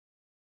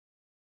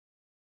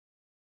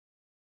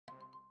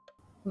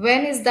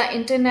When is the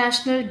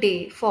International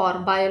Day for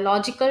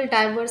Biological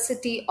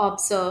Diversity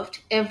observed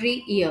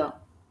every year?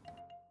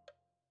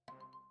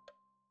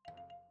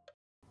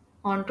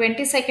 On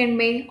 22nd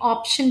May,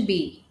 option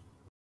B.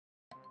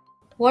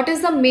 What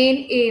is the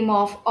main aim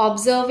of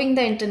observing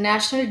the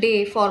International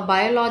Day for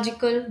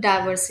Biological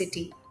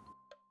Diversity?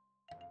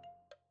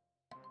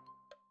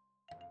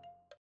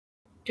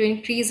 To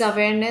increase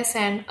awareness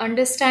and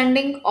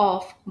understanding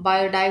of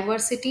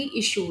biodiversity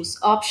issues.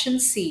 Option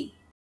C.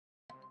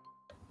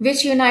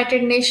 Which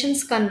United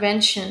Nations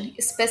Convention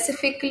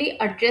specifically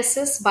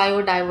addresses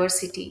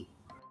biodiversity?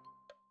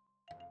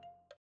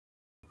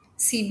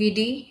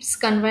 CBD's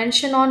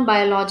Convention on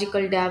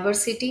Biological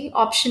Diversity.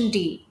 Option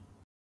D.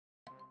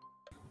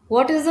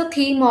 What is the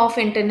theme of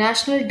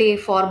International Day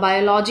for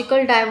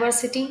Biological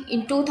Diversity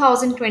in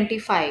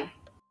 2025?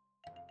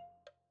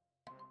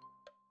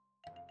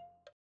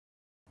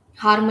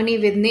 Harmony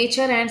with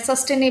Nature and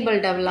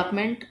Sustainable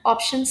Development.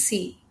 Option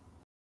C.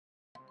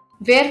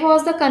 Where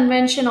was the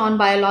Convention on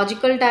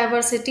Biological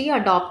Diversity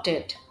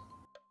adopted?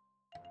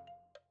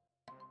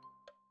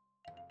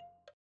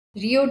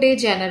 Rio de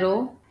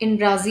Janeiro, in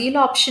Brazil.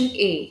 Option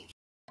A.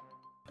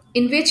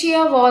 In which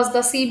year was the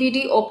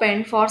CBD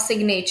opened for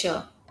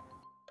signature?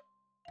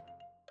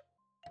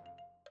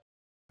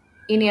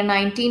 In year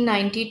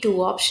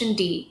 1992. Option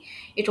D.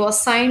 It was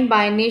signed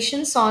by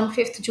nations on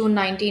 5th June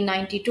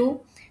 1992.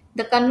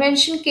 The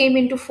convention came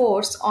into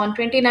force on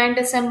 29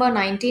 December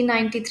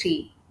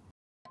 1993.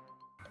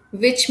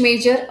 Which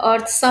major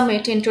Earth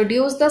summit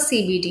introduced the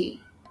CBD?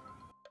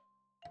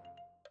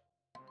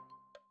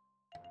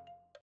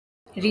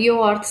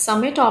 Rio Earth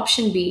Summit.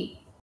 Option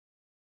B.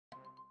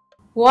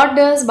 What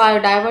does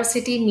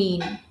biodiversity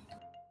mean?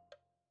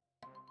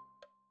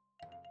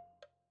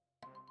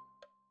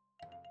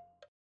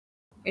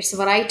 It's a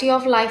variety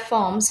of life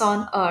forms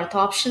on Earth.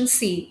 Option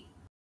C.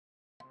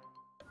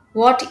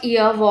 What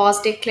year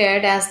was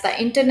declared as the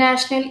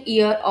International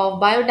Year of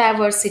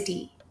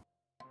Biodiversity?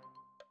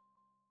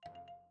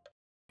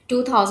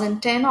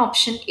 2010.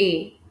 Option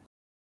A.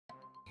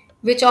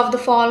 Which of the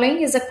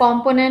following is a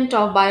component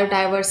of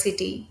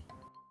biodiversity?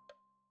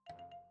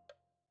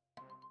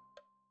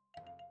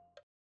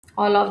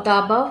 All of the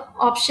above.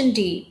 Option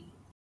D.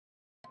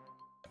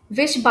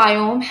 Which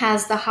biome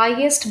has the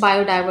highest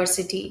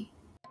biodiversity?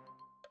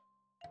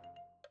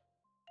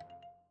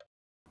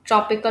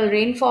 Tropical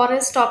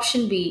rainforest.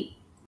 Option B.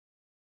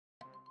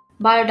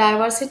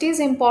 Biodiversity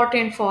is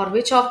important for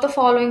which of the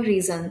following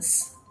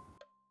reasons?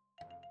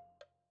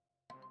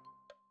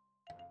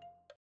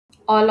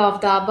 All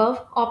of the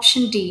above.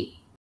 Option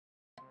D.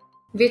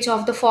 Which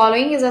of the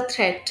following is a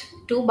threat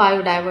to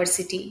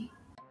biodiversity?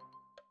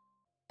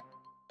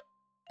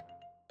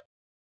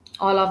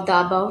 All of the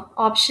above.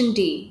 Option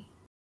D.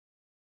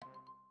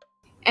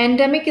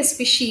 Endemic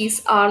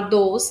species are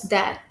those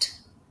that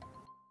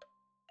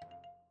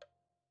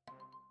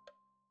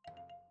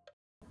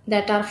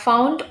are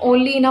found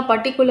only in a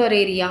particular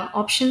area.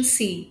 Option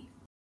C.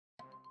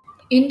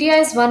 India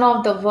is one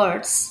of the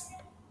world's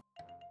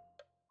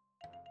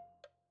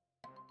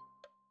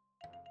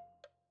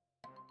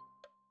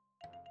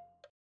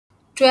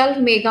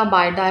 12 mega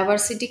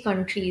biodiversity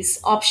countries.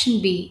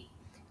 Option B.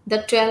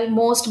 The 12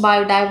 most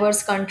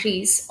biodiverse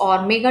countries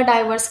or mega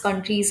diverse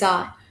countries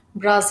are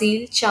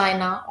Brazil,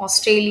 China,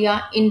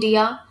 Australia,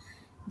 India,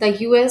 the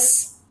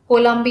US,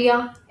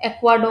 Colombia,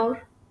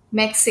 Ecuador,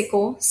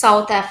 Mexico,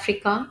 South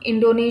Africa,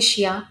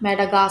 Indonesia,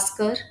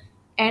 Madagascar,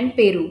 and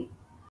Peru.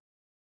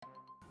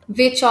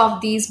 Which of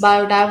these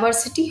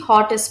biodiversity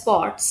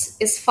hotspots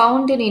is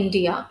found in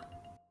India?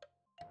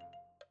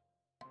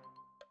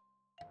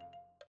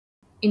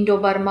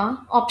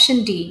 Indo-Burma.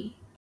 Option D.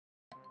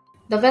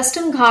 The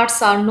Western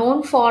Ghats are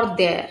known for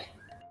their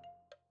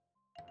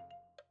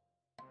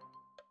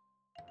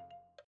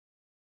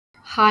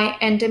high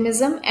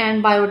endemism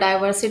and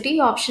biodiversity.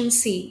 Option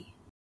C.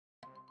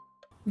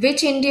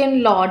 Which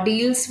Indian law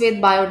deals with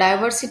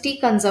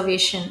biodiversity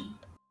conservation?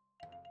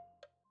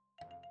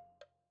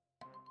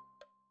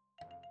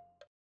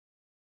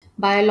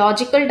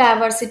 Biological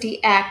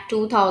Diversity Act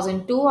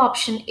 2002.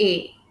 Option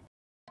A.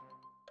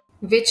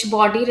 Which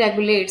body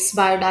regulates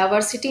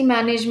biodiversity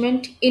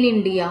management in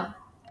India?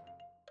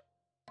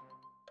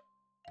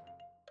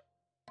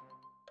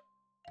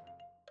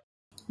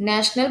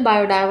 National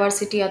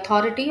Biodiversity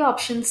Authority.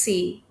 Option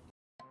C.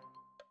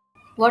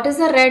 What is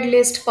the red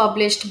list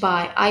published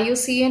by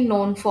IUCN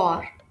known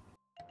for?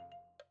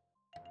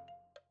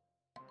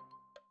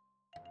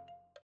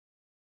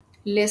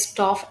 List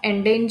of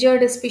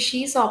endangered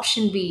species.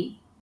 Option B.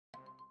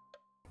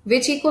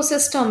 Which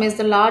ecosystem is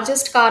the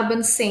largest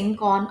carbon sink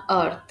on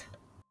Earth?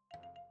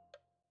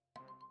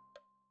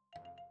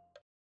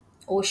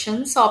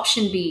 Oceans.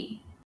 Option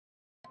B.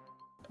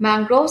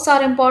 Mangroves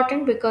are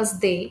important because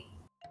they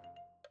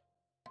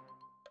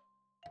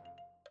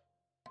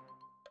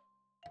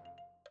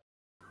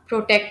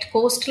protect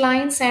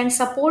coastlines and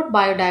support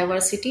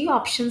biodiversity.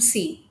 Option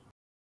C.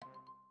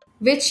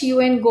 Which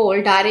UN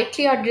goal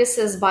directly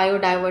addresses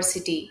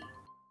biodiversity?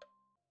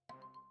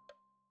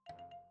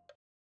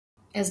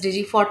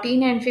 SDG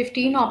 14 and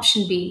 15.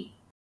 Option B.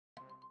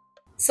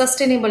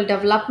 Sustainable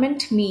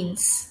development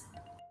means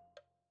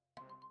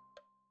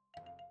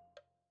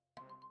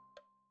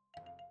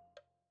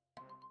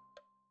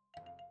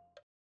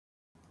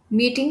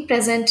meeting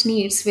present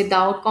needs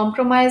without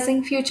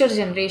compromising future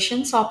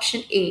generations.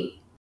 Option A.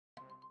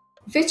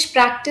 Which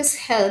practice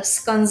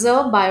helps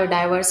conserve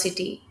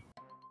biodiversity?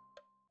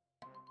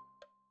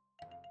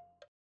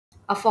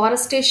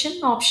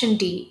 Afforestation. Option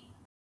D.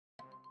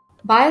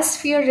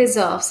 Biosphere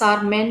reserves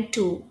are meant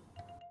to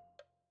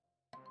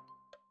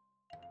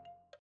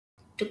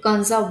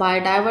conserve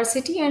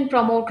biodiversity and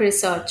promote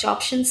research.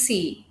 Option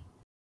C.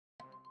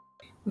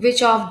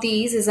 Which of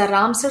these is a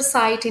Ramsar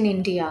site in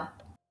India?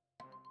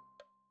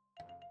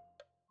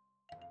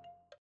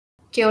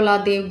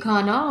 Keola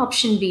Devghana.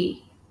 Option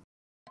B.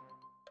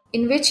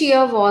 In which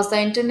year was the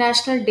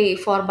International Day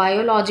for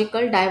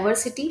Biological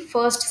Diversity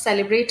first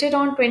celebrated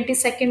on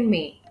 22nd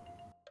May?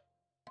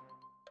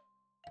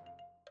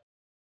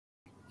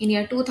 In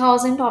year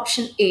 2000.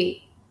 Option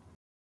A.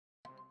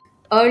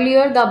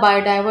 Earlier, the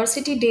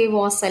Biodiversity Day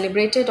was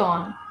celebrated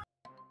on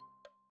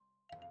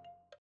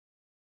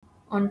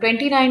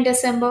 29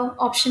 December.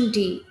 Option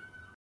D.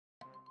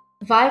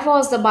 Why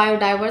was the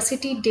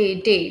Biodiversity Day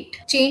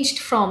date changed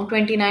from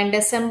 29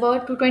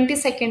 December to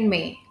 22nd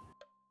May?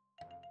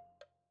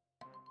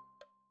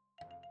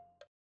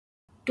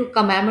 To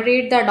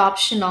commemorate the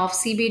adoption of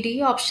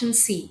CBD. Option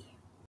C.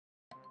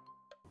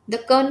 The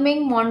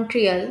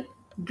Kunming-Montreal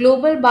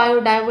Global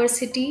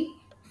Biodiversity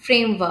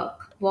Framework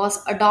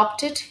was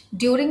adopted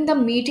during the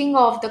meeting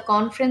of the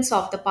Conference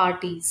of the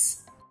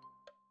Parties.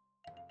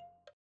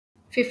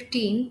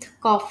 15th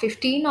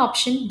COP15.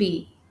 Option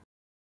B.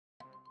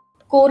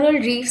 Coral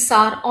reefs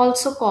are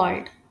also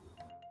called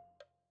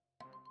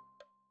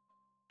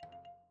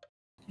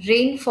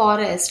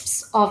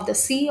rainforests of the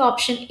sea.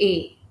 Option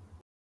A.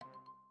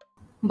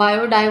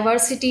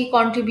 Biodiversity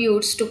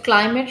contributes to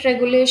climate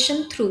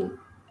regulation through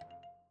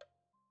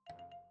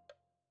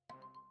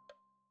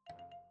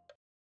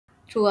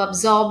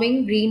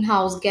absorbing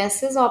greenhouse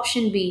gases.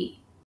 Option B.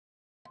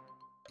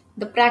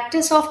 The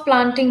practice of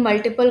planting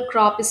multiple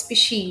crop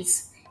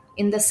species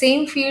in the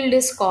same field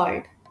is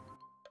called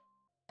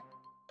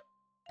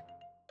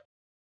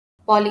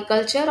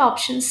polyculture.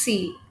 Option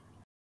C.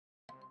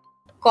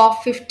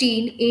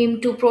 COP15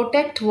 aimed to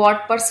protect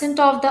what percent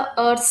of the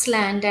Earth's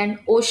land and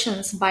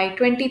oceans by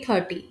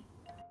 2030?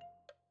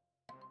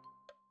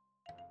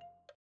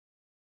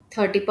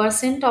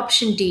 30%.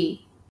 Option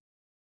D.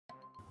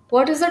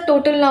 What is the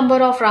total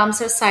number of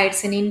Ramsar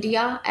sites in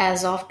India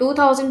as of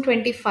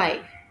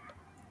 2025?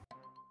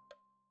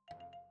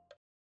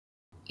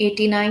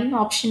 89.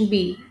 Option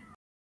B.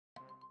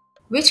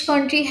 Which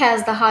country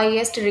has the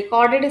highest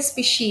recorded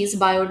species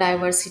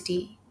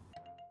biodiversity?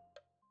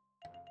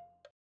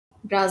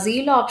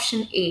 Brazil.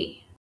 Option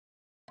A.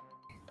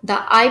 The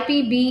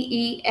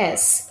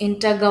IPBES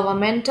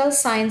Intergovernmental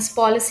Science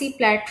Policy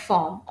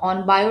Platform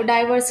on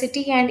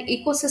Biodiversity and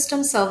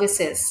Ecosystem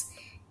Services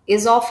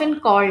is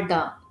often called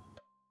the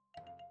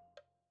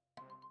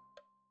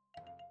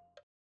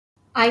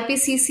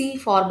IPCC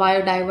for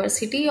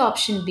Biodiversity.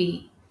 Option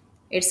B.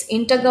 Its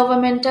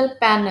Intergovernmental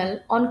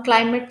Panel on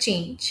Climate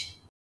Change.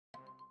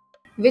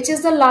 Which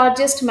is the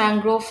largest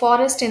mangrove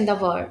forest in the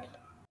world?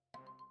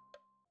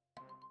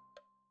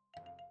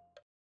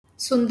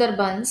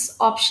 Sundarbans.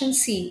 Option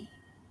C.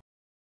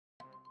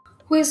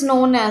 Who is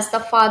known as the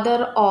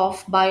father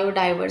of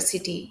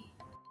biodiversity?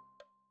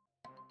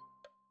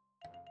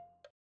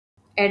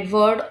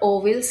 Edward O.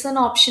 Wilson.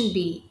 Option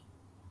B.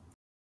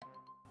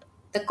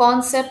 The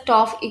concept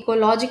of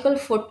ecological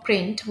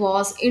footprint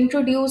was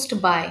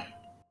introduced by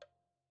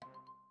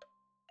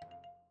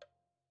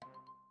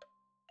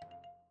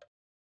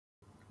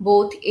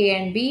both A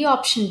and B.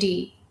 Option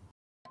D.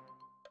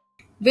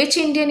 Which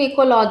Indian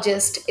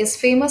ecologist is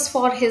famous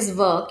for his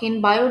work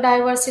in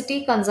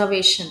biodiversity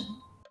conservation?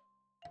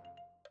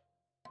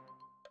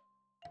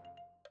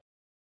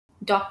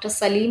 Dr.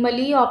 Salim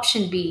Ali.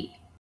 Option B.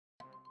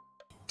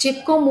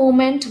 Chipko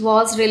movement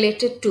was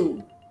related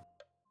to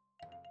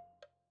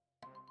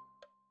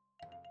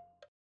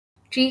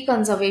tree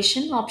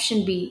conservation.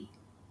 Option B.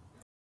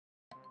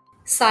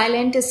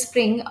 Silent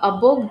Spring, a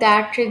book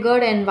that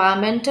triggered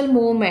environmental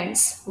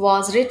movements,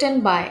 was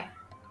written by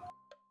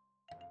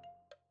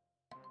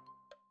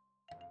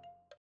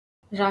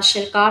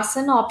Rachel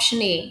Carson.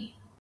 Option A.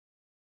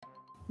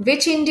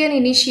 Which Indian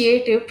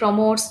initiative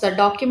promotes the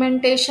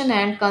documentation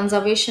and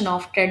conservation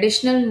of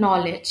traditional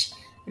knowledge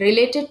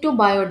related to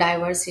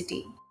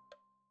biodiversity?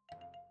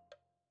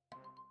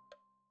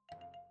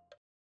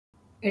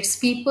 It's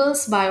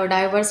People's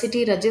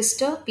Biodiversity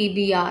Register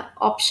 (PBR).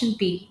 Option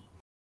B.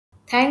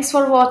 Thanks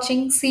for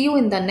watching. See you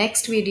in the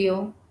next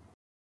video.